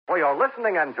for your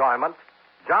listening enjoyment,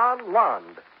 John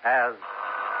Lund as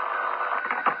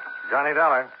Johnny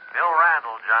Dollar. Bill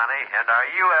Randall, Johnny. And are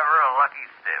you ever a lucky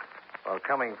stiff? Well,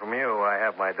 coming from you, I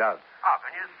have my doubts. How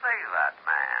can you say that,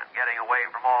 man? Getting away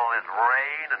from all this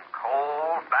rain and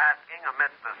cold, basking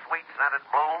amidst the sweet-scented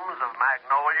blooms of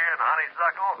Magnolia and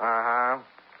Honeysuckle? Uh-huh.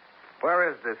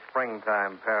 Where is this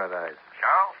springtime paradise?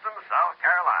 Charleston, South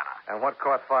Carolina. And what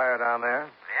caught fire down there?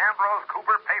 The Ambrose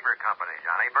Cooper Paper Company,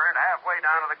 Johnny. Burned halfway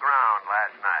down to the ground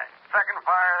last night. Second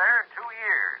fire there in 2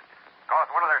 years.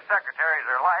 Cost one of their secretaries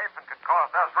their life and could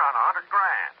cost us around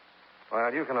 $100,000.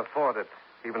 Well, you can afford it,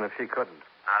 even if she couldn't.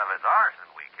 Not if it's arson,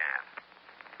 we can't.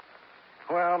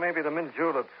 Well, maybe the mint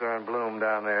juleps are in bloom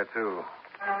down there, too.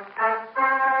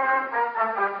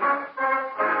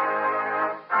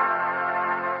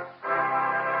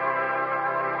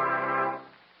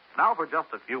 Now for just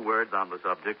a few words on the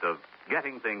subject of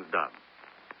getting things done.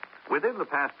 Within the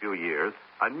past few years,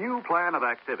 a new plan of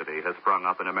activity has sprung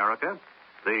up in America,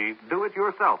 the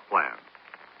do-it-yourself plan.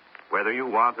 Whether you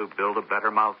want to build a better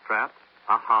mousetrap,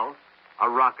 a house, a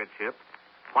rocket ship,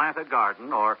 plant a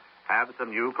garden, or have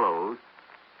some new clothes,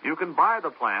 you can buy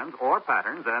the plans or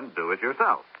patterns and do it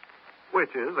yourself,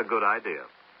 which is a good idea.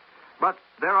 But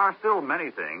there are still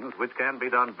many things which can be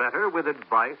done better with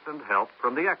advice and help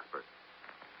from the experts.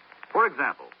 For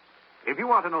example, if you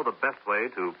want to know the best way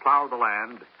to plow the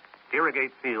land,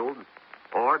 irrigate fields,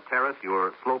 or terrace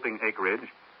your sloping acreage,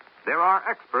 there are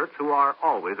experts who are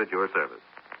always at your service.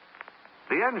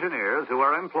 The engineers who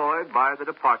are employed by the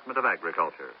Department of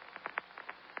Agriculture.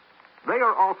 They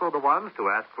are also the ones to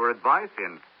ask for advice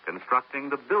in constructing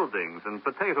the buildings and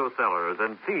potato cellars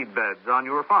and seed beds on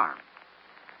your farm.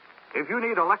 If you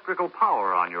need electrical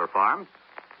power on your farm,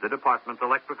 the department's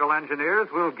electrical engineers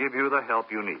will give you the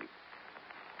help you need.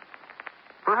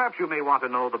 Perhaps you may want to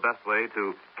know the best way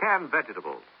to can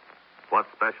vegetables, what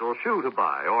special shoe to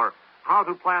buy, or how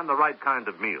to plan the right kind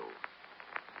of meals.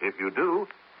 If you do,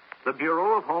 the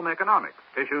Bureau of Home Economics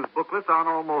issues booklets on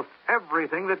almost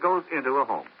everything that goes into a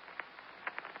home.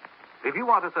 If you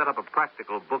want to set up a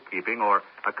practical bookkeeping or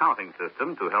accounting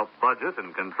system to help budget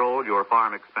and control your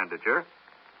farm expenditure,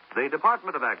 the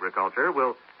Department of Agriculture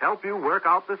will help you work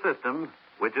out the system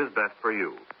which is best for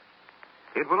you.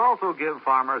 It will also give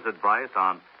farmers advice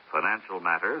on financial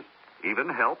matters, even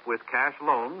help with cash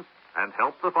loans, and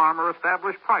help the farmer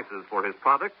establish prices for his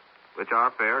products which are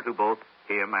fair to both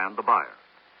him and the buyer.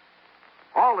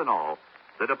 All in all,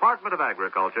 the Department of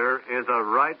Agriculture is a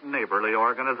right neighborly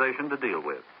organization to deal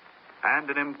with, and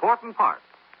an important part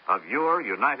of your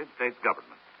United States government.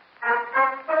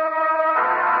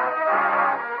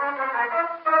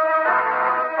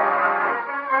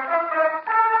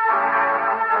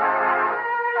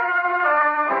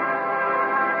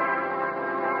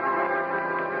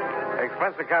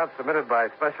 Expense account submitted by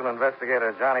Special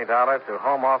Investigator Johnny Dollar to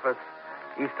Home Office,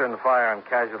 Eastern Fire and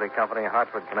Casualty Company,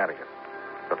 Hartford, Connecticut.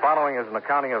 The following is an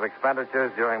accounting of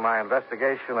expenditures during my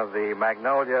investigation of the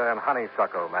Magnolia and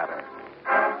Honeysuckle matter.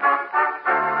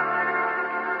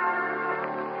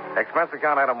 Expense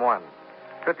account item 1,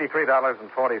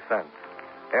 $53.40.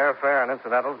 Airfare and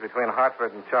incidentals between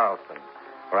Hartford and Charleston,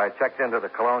 where I checked into the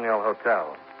Colonial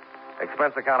Hotel.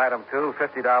 Expense account item 2,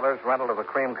 $50 rental of a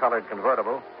cream-colored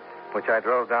convertible, which I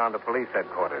drove down to police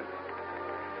headquarters.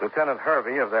 Lieutenant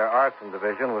Hervey of their arson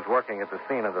division was working at the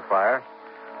scene of the fire,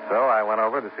 so I went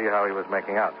over to see how he was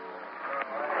making out.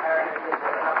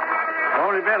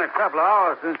 Only been a couple of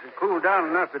hours since it cooled down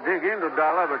enough to dig into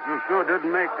Dollar, but you sure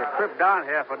didn't make the trip down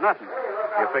here for nothing.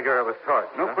 You figure it was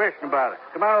torched? No question about it.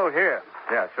 Come on over here.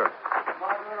 Yeah, sure.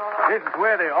 This is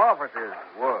where the offices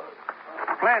was.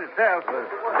 The plant itself was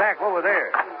back over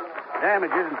there.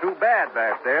 Damage isn't too bad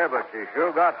back there, but she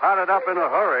sure got hotted up in a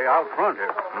hurry out front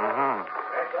here. Mm-hmm.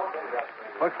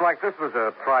 Looks like this was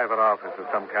a private office of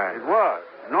some kind. It was.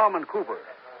 Norman Cooper.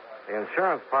 The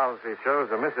insurance policy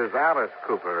shows a Mrs. Alice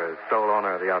Cooper is sole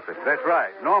owner of the outfit. That's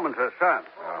right. Norman's her son.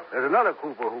 Oh. There's another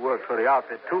Cooper who works for the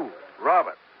outfit, too.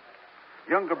 Robert.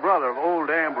 Younger brother of old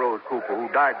Ambrose Cooper, who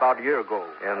died about a year ago.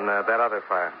 In that other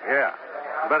fire? Yeah.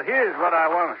 But here's what I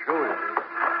want to show you.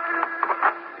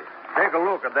 Take a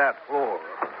look at that floor.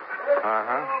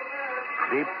 Uh-huh.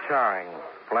 Deep charring,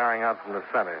 flaring out from the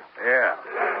center. Yeah.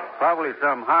 Probably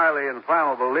some highly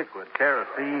inflammable liquid,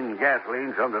 kerosene,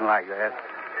 gasoline, something like that.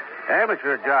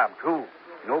 Amateur job, too.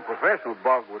 No professional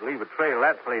bug would leave a trail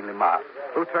that plainly marked.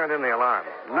 Who turned in the alarm?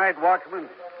 Night watchman.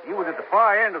 He was at the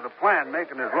far end of the plant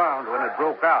making his rounds when it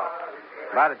broke out.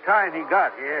 By the time he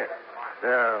got here,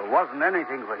 there wasn't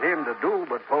anything for him to do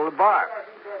but pull the bar.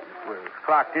 It was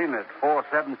clocked in at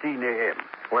 4:17 a.m.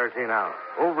 Where's he now?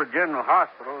 Over at General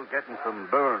Hospital, getting some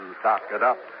burns doctored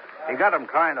up. He got him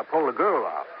trying to pull the girl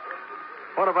out.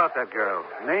 What about that girl?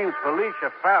 Name's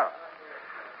Felicia Farrell.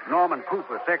 Norman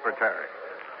Cooper's secretary.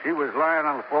 She was lying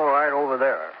on the floor right over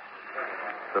there.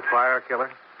 The fire killer?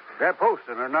 They're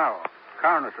posting her now.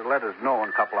 Coroner should let us know in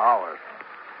a couple of hours.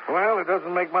 Well, it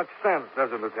doesn't make much sense,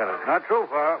 does it, Lieutenant? Not true,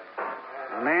 Farrell.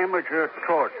 An amateur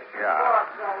torch job.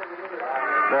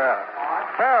 The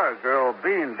Farrell girl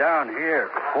being down here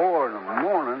at 4 in the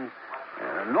morning,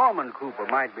 Norman Cooper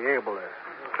might be able to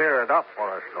clear it up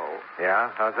for us, though. Yeah?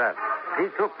 How's that? He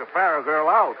took the Farrell girl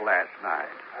out last night.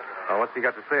 Well, what's he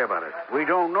got to say about it? We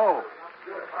don't know.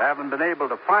 Haven't been able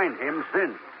to find him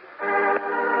since.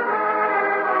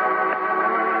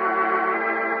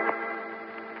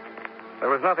 There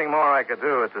was nothing more I could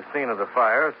do at the scene of the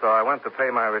fire, so I went to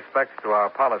pay my respects to our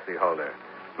policyholder,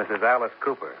 Mrs. Alice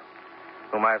Cooper,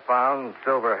 whom I found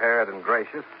silver-haired and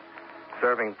gracious,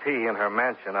 serving tea in her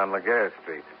mansion on Laguerre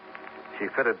Street. She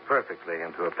fitted perfectly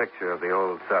into a picture of the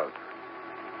Old South.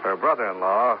 Her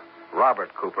brother-in-law,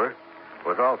 Robert Cooper,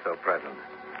 was also present.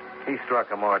 He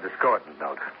struck a more discordant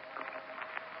note.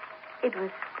 It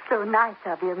was so nice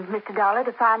of you, Mr. Dollar,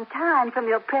 to find time from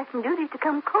your pressing duties to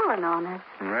come calling on us.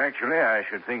 Actually, I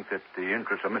should think that the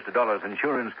interests of Mr. Dollar's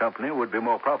insurance company would be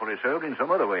more properly served in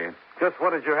some other way. Just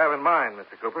what did you have in mind,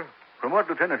 Mr. Cooper? From what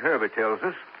Lieutenant Hervey tells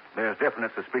us, there's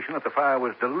definite suspicion that the fire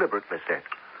was deliberately set.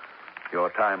 Your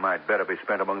time might better be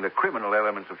spent among the criminal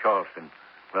elements of Charleston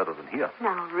rather than here.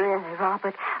 No, really,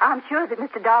 Robert. I'm sure that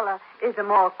Mr. Dollar is a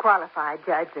more qualified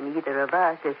judge than either of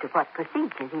us as to what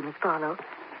procedures he must follow.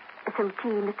 Some tea,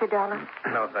 Mr. Dollar?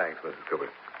 No, thanks, Mrs. Cooper.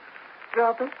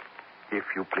 Robert? If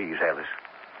you please, Alice.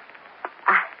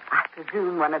 I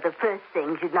presume one of the first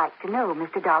things you'd like to know,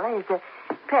 Mr. Dollar, is the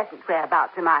present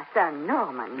whereabouts of my son,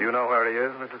 Norman. Do you know where he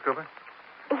is, Mrs. Cooper?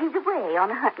 He's away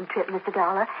on a hunting trip, Mr.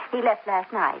 Dollar. He left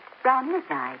last night, around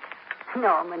midnight.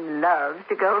 Norman loves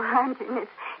to go hunting.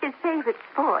 It's his favorite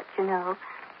sport, you know.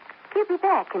 He'll be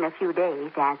back in a few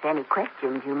days to answer any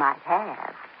questions you might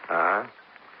have. Uh-huh.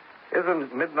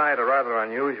 Isn't midnight a rather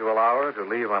unusual hour to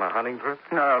leave on a hunting trip?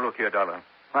 Now, look here, Dollar.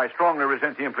 I strongly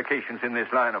resent the implications in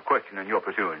this line of questioning you're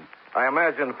pursuing. I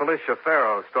imagine Felicia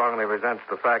Farrell strongly resents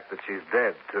the fact that she's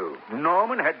dead, too.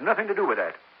 Norman had nothing to do with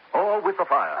that. Or with the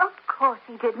fire. Of course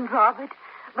he didn't, Robert.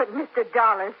 But Mr.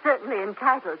 Dollar's certainly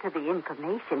entitled to the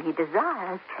information he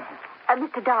desires.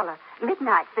 Mr. Dollar,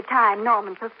 midnight's the time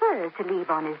Norman prefers to leave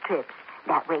on his trips.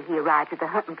 That way he arrives at the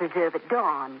hunting preserve at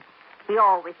dawn. He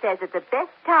always says it's the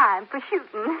best time for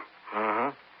shooting. Mm-hmm.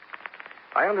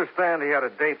 I understand he had a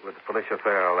date with Felicia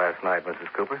Farrell last night,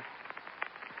 Mrs. Cooper.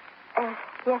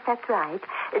 Yes, that's right.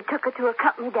 It took her to a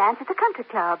company dance at the country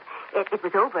club. It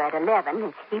was over at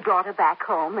 11. He brought her back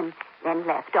home and then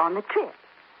left on the trip.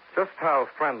 Just how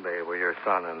friendly were your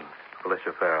son and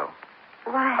Felicia Farrell?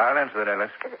 Why... I'll answer that,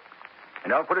 Alice.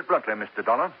 And I'll put it bluntly, Mr.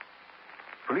 Dollar.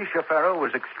 Felicia Farrell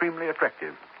was extremely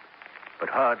attractive, but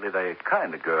hardly the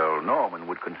kind of girl Norman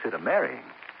would consider marrying.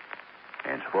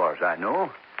 And as far as I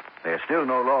know, there's still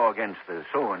no law against the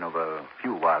sowing of a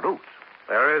few wild oats.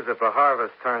 There is if the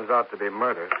harvest turns out to be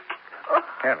murder. Oh.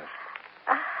 Alice.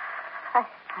 I'm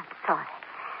sorry.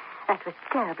 That was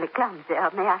terribly clumsy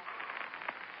of me.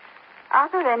 Are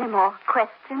there any more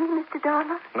questions, Mr.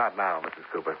 Dollar? Not now, Mrs.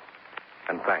 Cooper.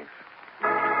 And thanks.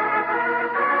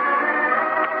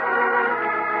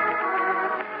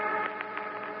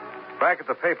 Back at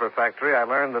the paper factory, I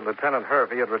learned that Lieutenant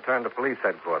Hervey had returned to police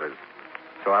headquarters.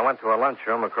 So I went to a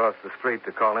lunchroom across the street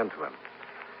to call into him.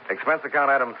 Expense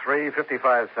account item 3,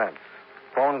 55 cents.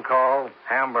 Phone call,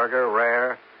 hamburger,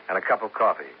 rare, and a cup of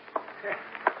coffee.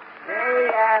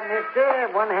 Hey, mister,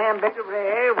 one hamburger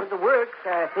rare with the works.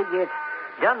 I figure it's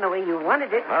done the way you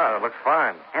wanted it. Oh, it looks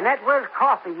fine. And that was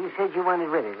coffee you said you wanted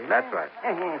with it, isn't That's it? right.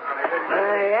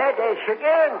 Yeah, there's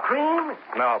sugar and cream.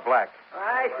 No, black.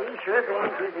 I see, sure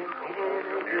thing, sure thing.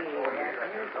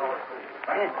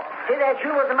 See, that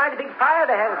sure was a mighty big fire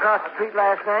they had across the street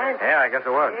last night. Yeah, I guess it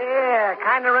was. Yeah,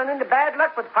 kind of run into bad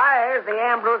luck with fires, the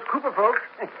Ambrose Cooper folks.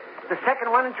 The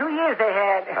second one in 2 years they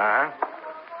had. Uh-huh.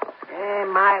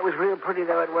 My, it was real pretty,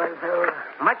 though it was. So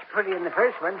much prettier than the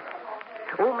first one.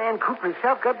 Old man Cooper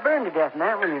himself got burned to death in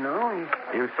that one, you know.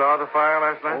 You saw the fire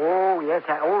last night? Oh, yes.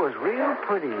 It was real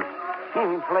pretty.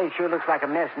 The place sure looks like a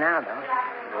mess now, though.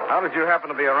 How did you happen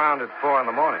to be around at 4 in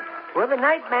the morning? Well, the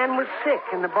night man was sick,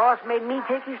 and the boss made me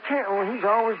take his turn. Oh, he's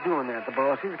always doing that, the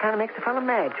boss. He kind of makes the fellow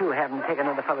mad, too, having to take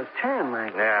another fellow's turn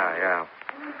like that. Yeah.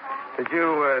 Did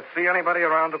you see anybody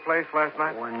around the place last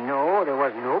night? Well, no, there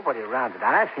wasn't nobody around that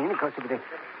I seen. Of course, it was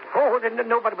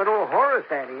nobody but old Horace,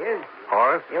 that is.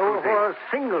 Horace? The old Horace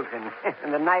Singleton.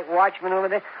 And the night watchman over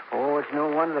there. Oh, it's no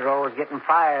wonder they're always getting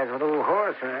fires with old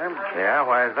Horace around. Yeah,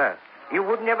 why is that? You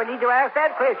wouldn't ever need to ask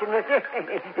that question, mister,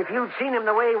 if you'd seen him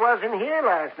the way he was in here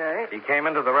last night. He came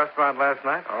into the restaurant last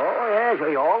night? Oh, yes,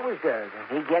 he always does.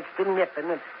 He gets to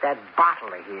nipping at that bottle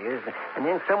of his, and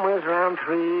then somewheres around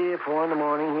 3 or 4 in the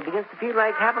morning, he begins to feel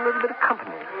like having a little bit of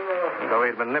company. So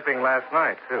he'd been nipping last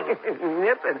night, too.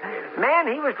 Nipping?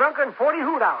 Man, he was drunker than 40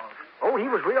 hoot owls. Oh, he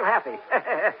was real happy.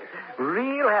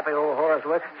 Real happy, old Horace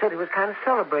was. Said he was kind of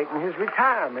celebrating his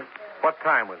retirement. What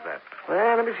time was that?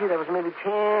 Well, let me see. That was maybe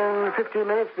 10, 15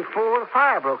 minutes before the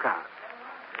fire broke out.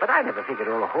 But I never figured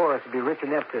old Horace would be rich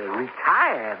enough to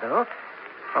retire, though.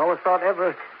 I always thought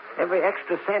every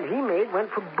extra cent he made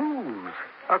went for booze.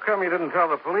 How come you didn't tell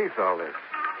the police all this?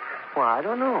 Well, I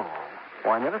don't know.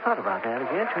 Well, I never thought about that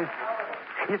again.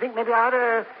 You think maybe I ought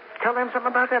to tell them something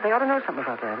about that? They ought to know something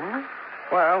about that, huh?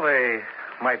 Well, they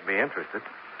might be interested.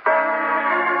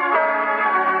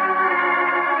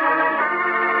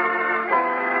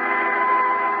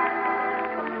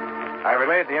 I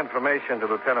relayed the information to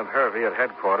Lieutenant Hervey at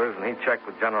headquarters, and he checked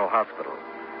with General Hospital.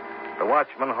 The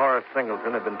watchman, Horace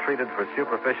Singleton, had been treated for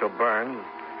superficial burns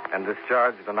and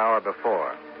discharged an hour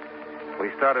before. We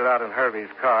started out in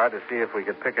Hervey's car to see if we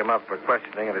could pick him up for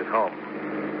questioning at his home.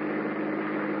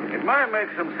 It might make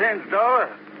some sense, Dollar.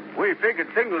 We figured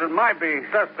Singleton might be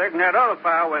suspect in that other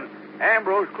fire when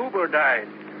Ambrose Cooper died.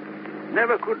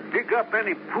 Never could dig up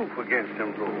any proof against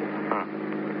him, though.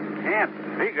 Can't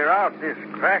figure out this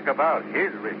crack about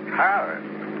his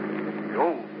retiring. The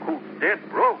old coot's dead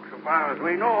broke, so far as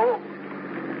we know.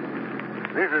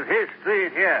 This is his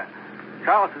street here.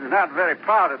 Charleston's not very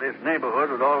proud of this neighborhood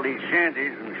with all these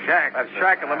shanties and shacks. That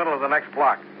shack in the middle of the next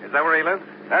block. Is that where he lives?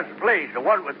 That's the place, the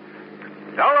one with...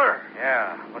 Dollar?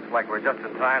 Yeah. Looks like we're just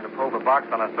in time to pull the box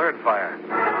on a third fire.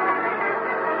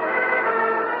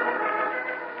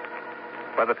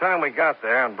 By the time we got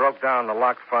there and broke down the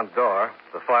locked front door,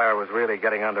 the fire was really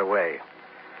getting underway.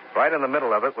 Right in the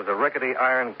middle of it was a rickety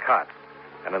iron cot,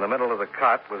 and in the middle of the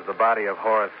cot was the body of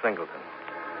Horace Singleton.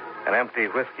 An empty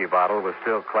whiskey bottle was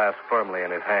still clasped firmly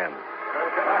in his hand.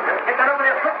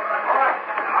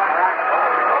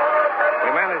 We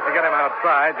managed to get him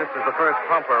outside just as the first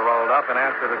pumper rolled up in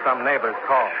answer to some neighbor's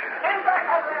call.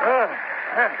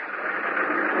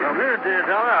 Now, here, dear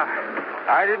Dollar,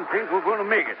 I didn't think we were going to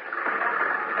make it.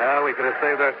 Well, we could have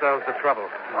saved ourselves the trouble.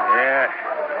 Yeah.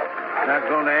 Not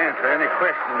going to answer any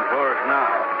questions for us now.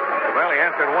 Well, he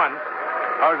answered one.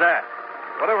 How's that?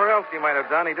 Whatever else he might have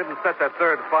done, he didn't set that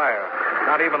third fire.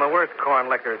 Not even the worst corn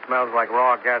liquor smells like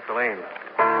raw gasoline.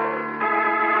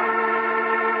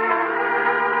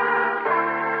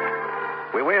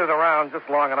 We waited around just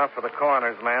long enough for the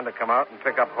coroner's man to come out and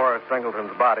pick up Horace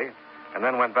Singleton's body, and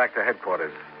then went back to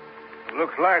headquarters.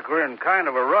 Looks like we're in kind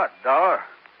of a rut, Dollar.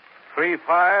 3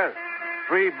 fires,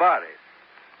 3 bodies.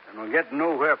 And we're getting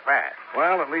nowhere fast.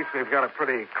 Well, at least we've got a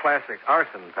pretty classic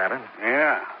arson pattern.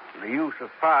 Yeah, the use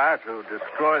of fire to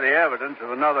destroy the evidence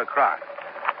of another crime.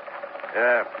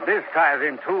 This ties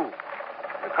in, too.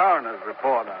 The coroner's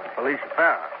report on Felicia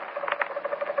Farrell.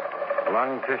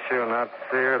 Lung tissue not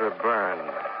seared or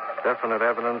burned. Definite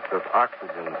evidence of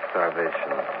oxygen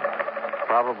starvation.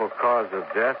 Probable cause of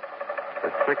death,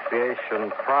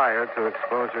 asphyxiation prior to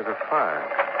exposure to fire.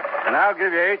 And I'll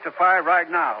give you 8 to 5 right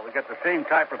now. We got the same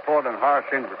type report on Horace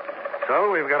Singleton. So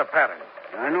we've got a pattern.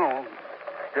 I know.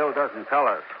 Still doesn't tell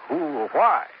us who or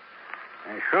why.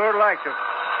 And sure like to...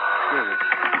 Excuse me.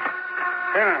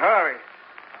 Lieutenant, hurry.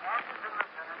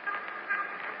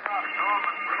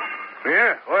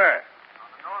 Yeah? Where?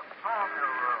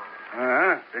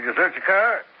 Uh-huh. Did you search your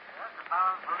car?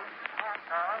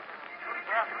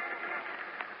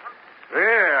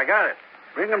 Yeah, I got it.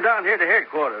 Bring them down here to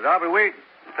headquarters. I'll be waiting.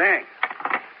 Thanks.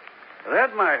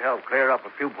 That might help clear up a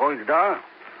few points, Don.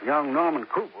 Young Norman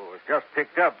Cooper was just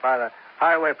picked up by the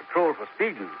Highway Patrol for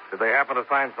speeding. Did they happen to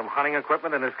find some hunting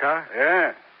equipment in his car?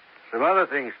 Yeah. Some other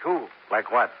things, too.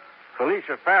 Like what?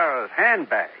 Felicia Farrell's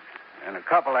handbags and a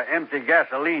couple of empty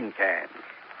gasoline cans.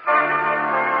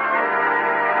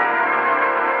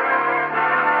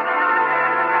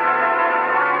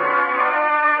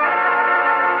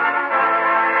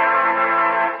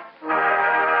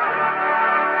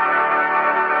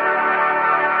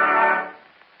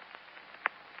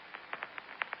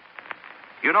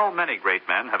 You know, many great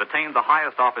men have attained the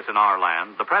highest office in our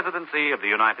land, the presidency of the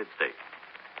United States.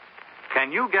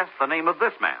 Can you guess the name of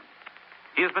this man?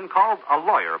 He has been called a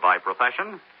lawyer by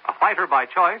profession, a fighter by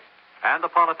choice, and a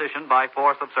politician by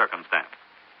force of circumstance.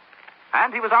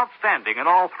 And he was outstanding in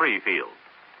all 3 fields.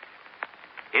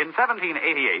 In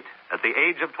 1788, at the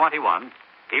age of 21,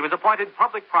 he was appointed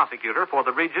public prosecutor for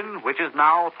the region which is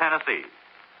now Tennessee.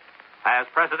 As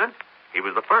president, he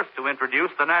was the first to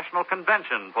introduce the National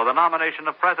Convention for the nomination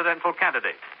of presidential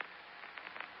candidates.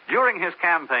 During his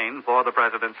campaign for the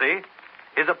presidency,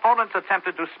 his opponents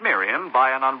attempted to smear him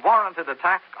by an unwarranted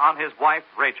attack on his wife,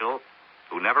 Rachel,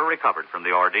 who never recovered from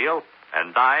the ordeal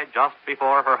and died just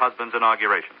before her husband's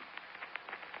inauguration.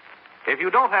 If you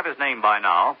don't have his name by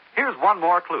now, here's one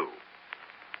more clue.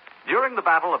 During the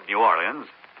Battle of New Orleans,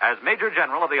 as Major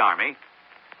General of the Army,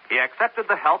 he accepted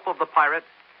the help of the pirate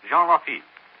Jean Lafitte.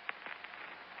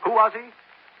 Who was he?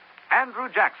 Andrew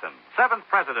Jackson, 7th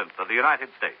President of the United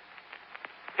States.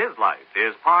 His life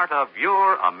is part of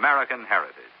your American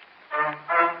heritage.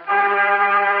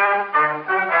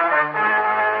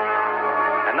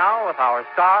 And now, with our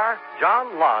star,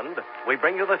 John Lund, we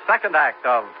bring you the second act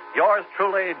of Yours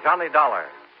Truly, Johnny Dollar.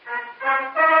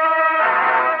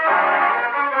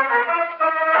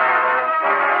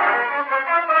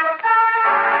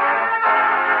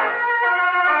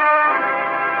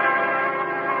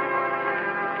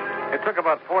 It took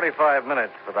about 45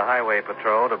 minutes for the highway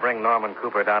patrol to bring Norman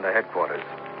Cooper down to headquarters.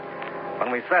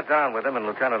 When we sat down with him in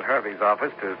Lieutenant Hervey's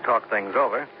office to talk things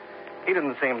over, he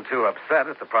didn't seem too upset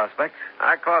at the prospect.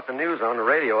 I caught the news on the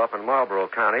radio up in Marlborough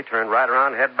County, turned right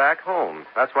around, head back home.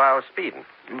 That's why I was speeding.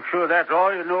 You sure that's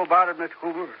all you know about it, Mr.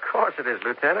 Cooper? Of course it is,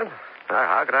 Lieutenant.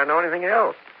 How could I know anything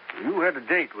else? You had a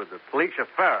date with Felicia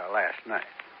Farrell last night.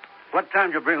 What time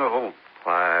did you bring her home?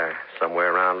 Why,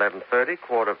 somewhere around 11:30,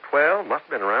 11:45. Must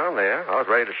have been around there. I was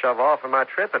ready to shove off for my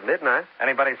trip at midnight.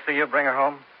 Anybody see you bring her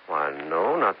home? Why,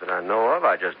 no, not that I know of.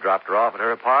 I just dropped her off at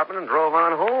her apartment and drove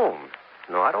on home.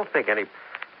 No, I don't think any...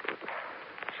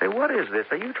 Say, what is this?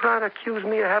 Are you trying to accuse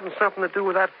me of having something to do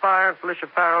with that fire and Felicia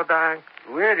Farrell dying?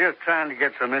 We're just trying to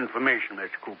get some information,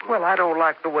 Mr. Cooper. Well, I don't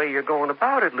like the way you're going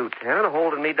about it, Lieutenant,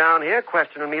 holding me down here,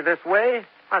 questioning me this way.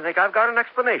 I think I've got an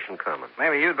explanation coming.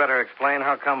 Maybe you'd better explain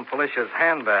how come Felicia's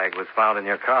handbag was found in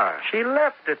your car. She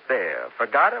left it there.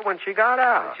 Forgot it when she got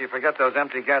out. Did she forget those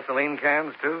empty gasoline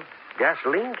cans, too?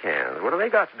 Gasoline cans? What do they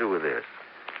got to do with this?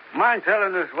 Mind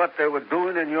telling us what they were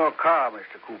doing in your car,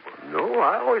 Mr. Cooper? No,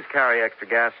 I always carry extra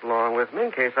gas along with me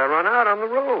in case I run out on the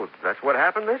road. That's what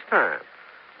happened this time.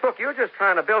 Look, you're just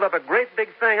trying to build up a great big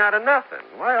thing out of nothing.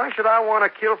 Why should I want to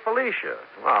kill Felicia?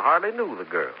 Well, I hardly knew the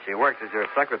girl. She worked as your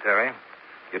secretary.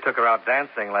 You took her out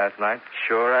dancing last night.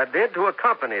 Sure I did, to a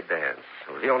company dance.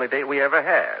 It was the only date we ever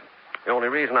had. The only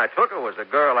reason I took her was the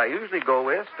girl I usually go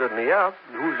with stood me up.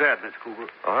 Who's that, Miss Cooper?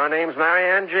 Oh, her name's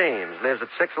Marianne James. Lives at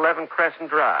 611 Crescent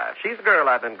Drive. She's the girl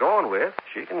I've been going with.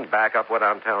 She can back up what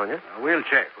I'm telling you. We'll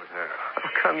check with her. How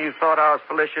come you thought I was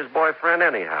Felicia's boyfriend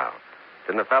anyhow?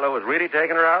 Didn't the fellow was really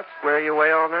taking her out square you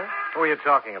away on that? Who are you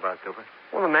talking about, Cooper?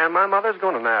 Well, the man my mother's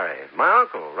going to marry. My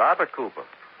uncle, Robert Cooper.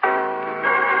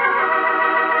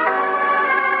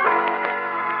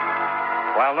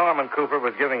 While Norman Cooper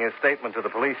was giving his statement to the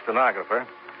police stenographer,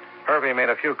 Hervey made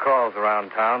a few calls around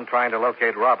town trying to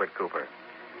locate Robert Cooper.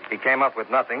 He came up with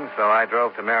nothing, so I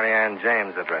drove to Marianne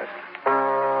James' address.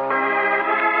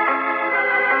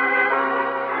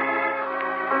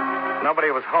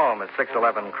 Nobody was home at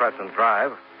 611 Crescent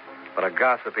Drive, but a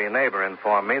gossipy neighbor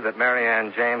informed me that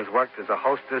Marianne James worked as a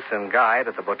hostess and guide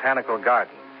at the Botanical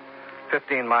Gardens,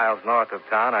 15 miles north of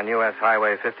town on U.S.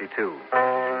 Highway 52.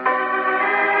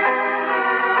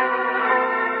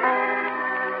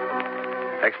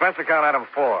 Expense account item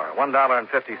 4,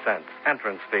 $1.50,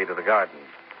 entrance fee to the gardens.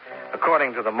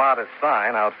 According to the modest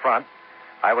sign out front,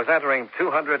 I was entering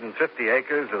 250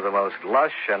 acres of the most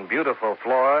lush and beautiful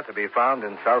flora to be found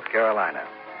in South Carolina.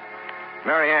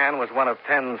 Marianne was one of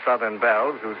 10 Southern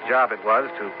belles whose job it was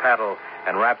to paddle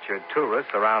enraptured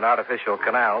tourists around artificial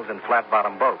canals in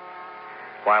flat-bottom boats,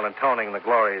 while intoning the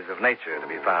glories of nature to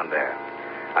be found there.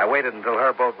 I waited until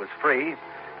her boat was free,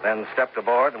 then stepped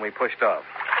aboard and we pushed off.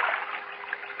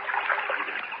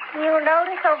 You'll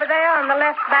notice over there on the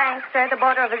left bank, sir, the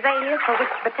border of azaleas for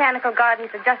which the botanical gardens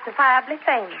are justifiably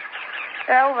famous.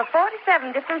 There are over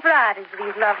 47 different varieties of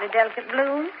these lovely, delicate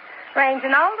blooms,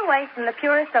 ranging all the way from the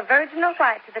purest of virginal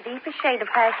white to the deepest shade of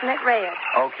passionate red.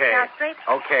 Okay. Now, straight...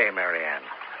 Okay, Marianne.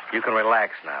 You can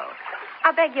relax now.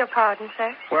 I beg your pardon,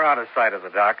 sir. We're out of sight of the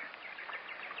dock.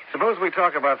 Suppose we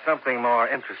talk about something more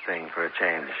interesting for a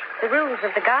change. The rules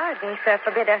of the garden, sir,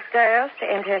 forbid us girls to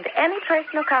enter into any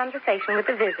personal conversation with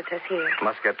the visitors here.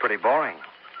 Must get pretty boring.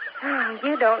 Oh,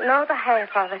 you don't know the half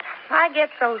of it. I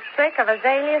get so sick of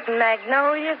azaleas and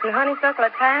magnolias and honeysuckle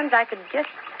at times I could just...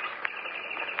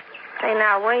 Say,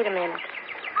 now, wait a minute.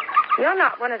 You're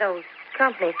not one of those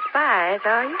company spies,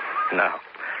 are you? No,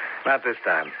 not this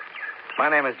time. My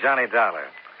name is Johnny Dollar.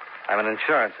 I'm an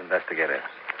insurance investigator.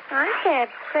 I can't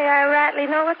say I rightly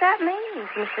know what that means,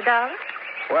 Mr. Dollar.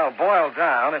 Well, boiled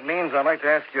down, it means I'd like to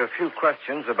ask you a few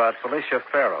questions about Felicia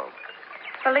Farrow.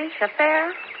 Felicia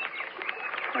Farrow?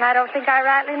 And I don't think I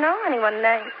rightly know anyone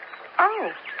named.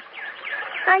 Oh.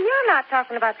 Now, you're not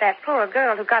talking about that poor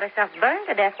girl who got herself burned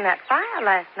to death in that fire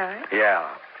last night. Yeah,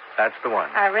 that's the one.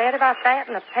 I read about that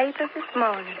in the papers this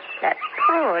morning. That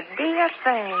poor, dear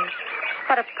thing.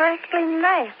 What a perfectly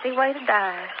nasty way to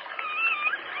die.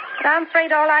 But I'm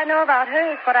afraid all I know about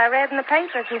her is what I read in the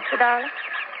papers, Mr. Dollar.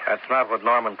 That's not what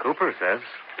Norman Cooper says.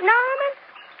 Norman?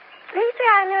 Did he say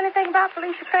I knew anything about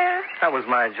Felicia Farrow? That was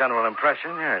my general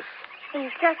impression, yes.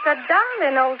 He's just a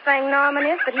darling old thing, Norman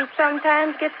is, but he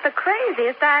sometimes gets the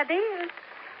craziest ideas.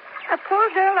 A poor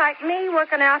girl like me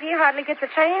working out here hardly gets a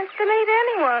chance to meet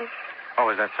anyone. Oh,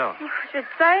 is that so? I should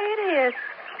say it is.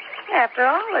 After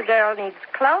all, a girl needs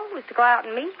clothes to go out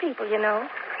and meet people, you know.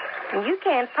 And you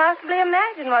can't possibly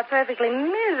imagine what perfectly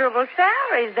miserable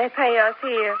salaries they pay us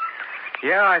here.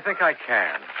 Yeah, I think I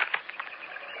can.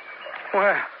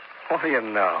 Well, what do you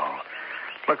know?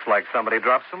 Looks like somebody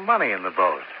dropped some money in the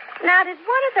boat. Now, did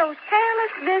one of those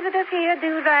careless visitors here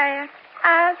do that?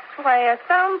 I swear,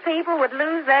 some people would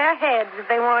lose their heads if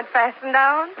they weren't fastened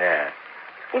on. Yeah.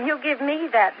 If you'll give me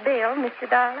that bill, Mr.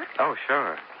 Dollar. Oh,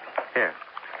 sure. Here.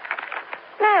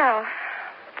 Now,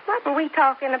 what were we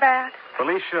talking about?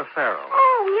 Felicia Farrow.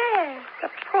 Oh, yes. The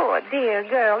poor dear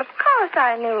girl. Of course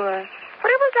I knew her.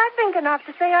 What was I thinking of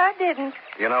to say I didn't?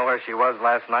 Do you know where she was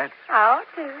last night? I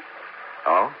ought to.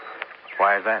 Oh?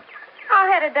 Why is that? I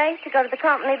had a date to go to the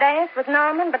company dance with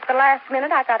Norman, but at the last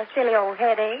minute I got a silly old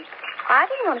headache. I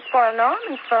didn't want to spoil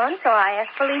Norman's fun, so I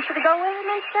asked Felicia to go with him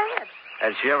instead.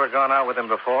 Has she ever gone out with him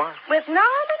before? With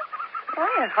Norman?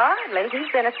 Well, hardly.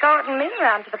 He's been escorting me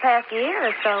around for the past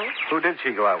year or so. Who did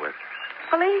she go out with?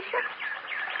 Felicia?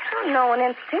 Well, no one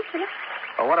in particular.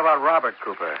 Well, what about Robert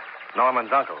Cooper,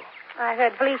 Norman's uncle? I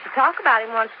heard Felicia talk about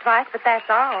him once or twice, but that's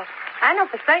all. I know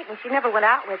for certain she never went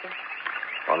out with him.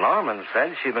 Well, Norman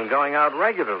said she'd been going out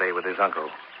regularly with his uncle.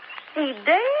 He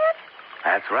did?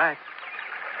 That's right.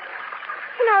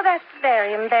 You know, that's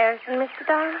very embarrassing, Mr.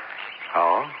 Dollar.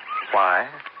 Oh? Why?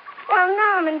 Well,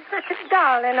 Norman's such a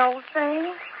darling old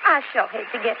thing. I sure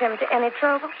hate to get him into any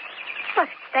trouble. But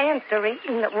it stands to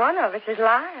reason that one of us is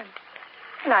lying.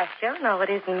 And I sure know it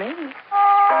isn't me.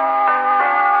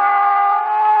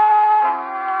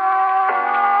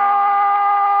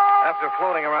 After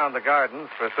floating around the gardens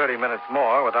for 30 minutes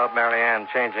more without Mary Ann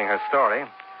changing her story,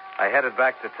 I headed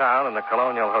back to town in the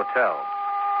Colonial Hotel.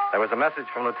 There was a message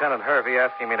from Lieutenant Hervey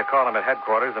asking me to call him at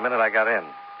headquarters the minute I got in.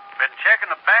 Been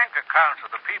checking the bank accounts of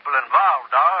the people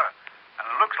involved, Dollar, and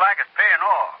it looks like it's paying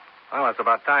off. Well, it's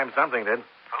about time something did.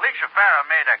 Felicia Farrow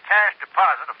made a cash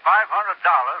deposit of $500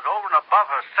 over and above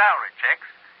her salary checks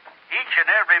each and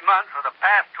every month for the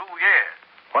past 2 years.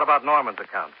 What about Norman's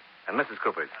account and Mrs.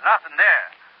 Cooper's? Nothing there.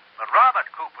 But Robert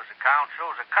Cooper's account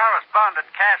shows a correspondent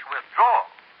cash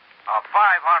withdrawal of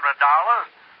 $500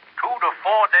 2 to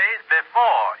 4 days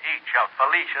before each of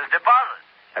Felicia's deposits.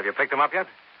 Have you picked them up yet?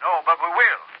 No, but we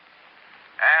will.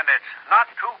 And it's not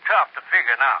too tough to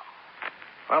figure now.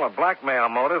 Well, a blackmail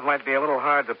motive might be a little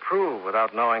hard to prove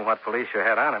without knowing what Felicia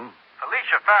had on him.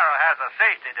 Felicia Farrow has a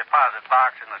safety deposit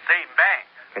box in the same bank.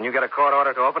 Can you get a court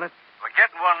order to open it? We're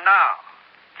getting one now.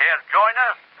 Care to join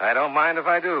us? I don't mind if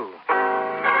I do.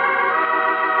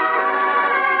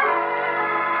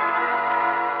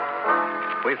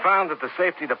 We found that the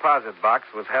safety deposit box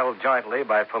was held jointly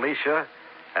by Felicia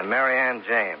and Mary Ann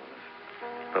James.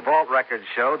 The vault records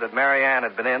showed that Mary Ann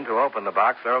had been in to open the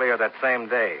box earlier that same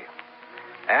day.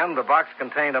 And the box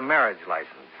contained a marriage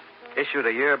license, issued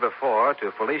a year before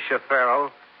to Felicia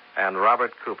Farrow and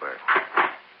Robert Cooper.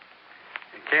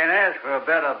 You can't ask for a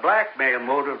better blackmail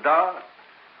motive, Dollar.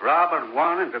 Robert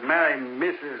wanted to marry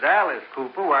Mrs. Alice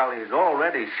Cooper while he's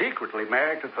already secretly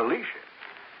married to Felicia.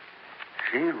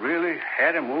 She really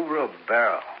had him over a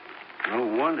barrel. No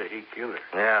wonder he killed her.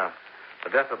 Yeah. The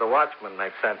death of the watchman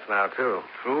makes sense now, too.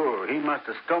 Sure, he must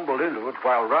have stumbled into it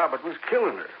while Robert was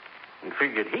killing her and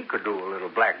figured he could do a little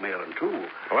blackmailing, too.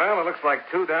 Well, it looks like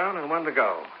 2 down and 1 to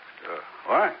go.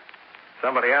 What?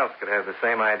 Somebody else could have the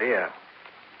same idea.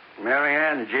 Mary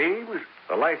Ann James?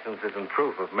 The license isn't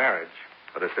proof of marriage,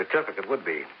 but a certificate would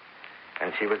be.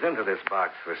 And she was into this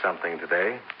box for something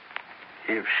today.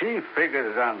 If she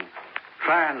figures on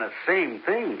trying the same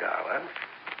thing, Dollar,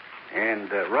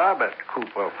 and Robert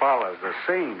Cooper follows the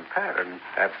same pattern.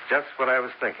 That's just what I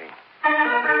was thinking.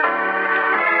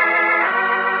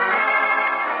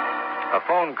 A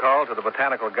phone call to the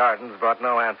Botanical Gardens brought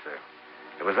no answer.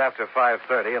 It was after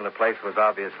 5:30, and the place was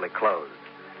obviously closed.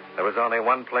 There was only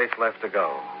one place left to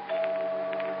go.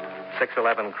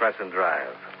 611 Crescent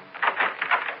Drive.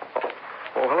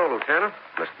 Oh, hello, Lieutenant.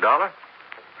 Mr. Dollar.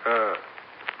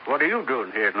 What are you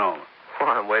doing here, Norman? Well,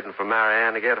 I'm waiting for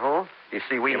Marianne to get home. You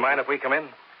see, You mind if we come in?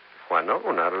 Why, no,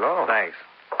 not at all. Thanks.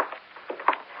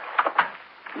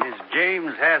 Miss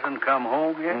James hasn't come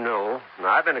home yet? No.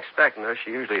 I've been expecting her.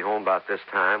 She's usually home about this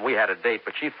time. We had a date,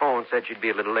 but she phoned and said she'd be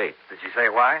a little late. Did she say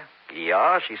why?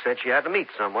 Yeah, she said she had to meet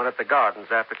someone at the gardens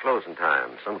after closing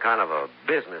time. Some kind of a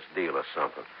business deal or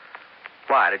something.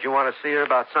 Why, did you want to see her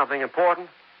about something important?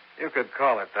 You could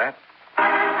call it that.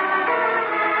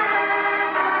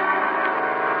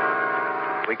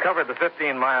 We covered the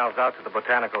 15 miles out to the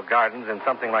Botanical Gardens in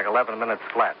something like 11 minutes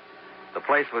flat. The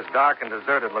place was dark and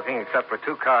deserted looking except for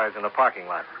 2 cars in the parking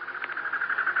lot.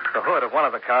 The hood of one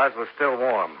of the cars was still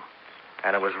warm,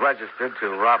 and it was registered to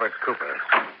Robert Cooper.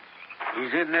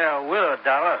 He's in there with her,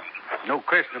 Dollar. No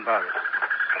question about it.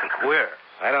 But where?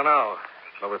 I don't know,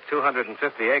 but with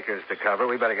 250 acres to cover,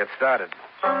 we better get started.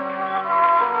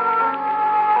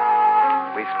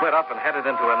 We split up and headed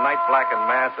into a night-blackened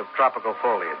mass of tropical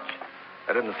foliage.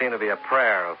 There didn't seem to be a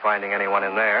prayer of finding anyone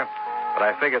in there, but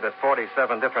I figured that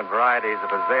 47 different varieties of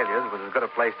azaleas was as good a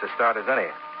place to start as any.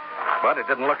 But it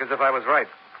didn't look as if I was right.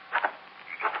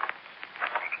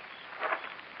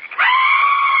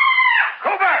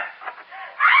 Cooper!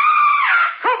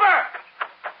 Cooper!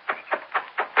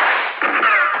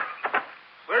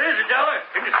 Where is he, Dollar?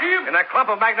 Can you see him? In that clump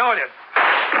of magnolias.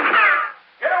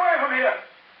 Get away from here!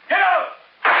 Get out!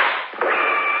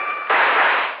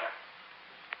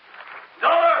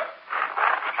 Dollar!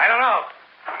 I don't know.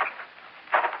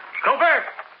 Cooper!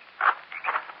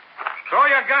 Throw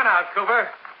your gun out, Cooper.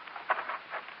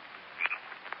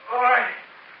 All right.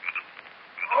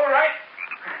 All right.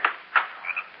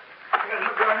 Here's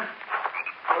the gun.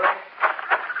 All right.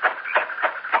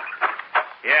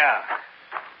 Yeah,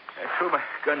 I threw my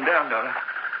gun down, Dollar. I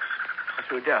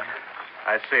threw it down.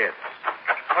 I see it.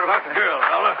 What about the girl,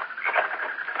 Dollar?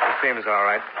 She seems all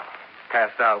right.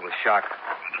 Passed out with shock.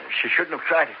 She shouldn't have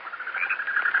tried it.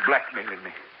 Blackmailing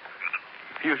me.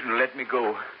 Refusing to let me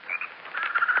go.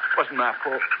 Wasn't my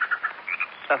fault.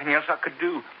 Nothing else I could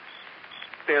do.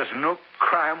 There's no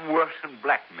crime worse than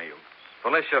blackmail.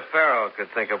 Felicia Farrow could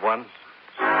think of one.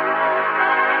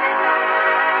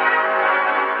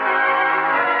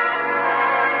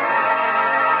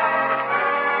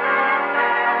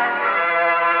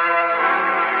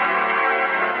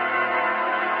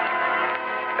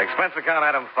 Expense account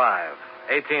item 5,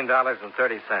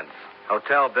 $18.30.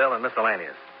 Hotel bill and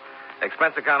miscellaneous.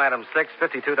 Expense account item 6,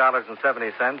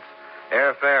 $52.70.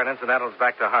 Airfare and incidentals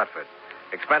back to Hartford.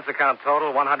 Expense account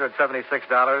total,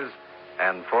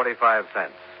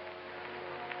 $176.45.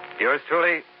 Yours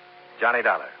truly, Johnny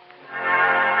Dollar.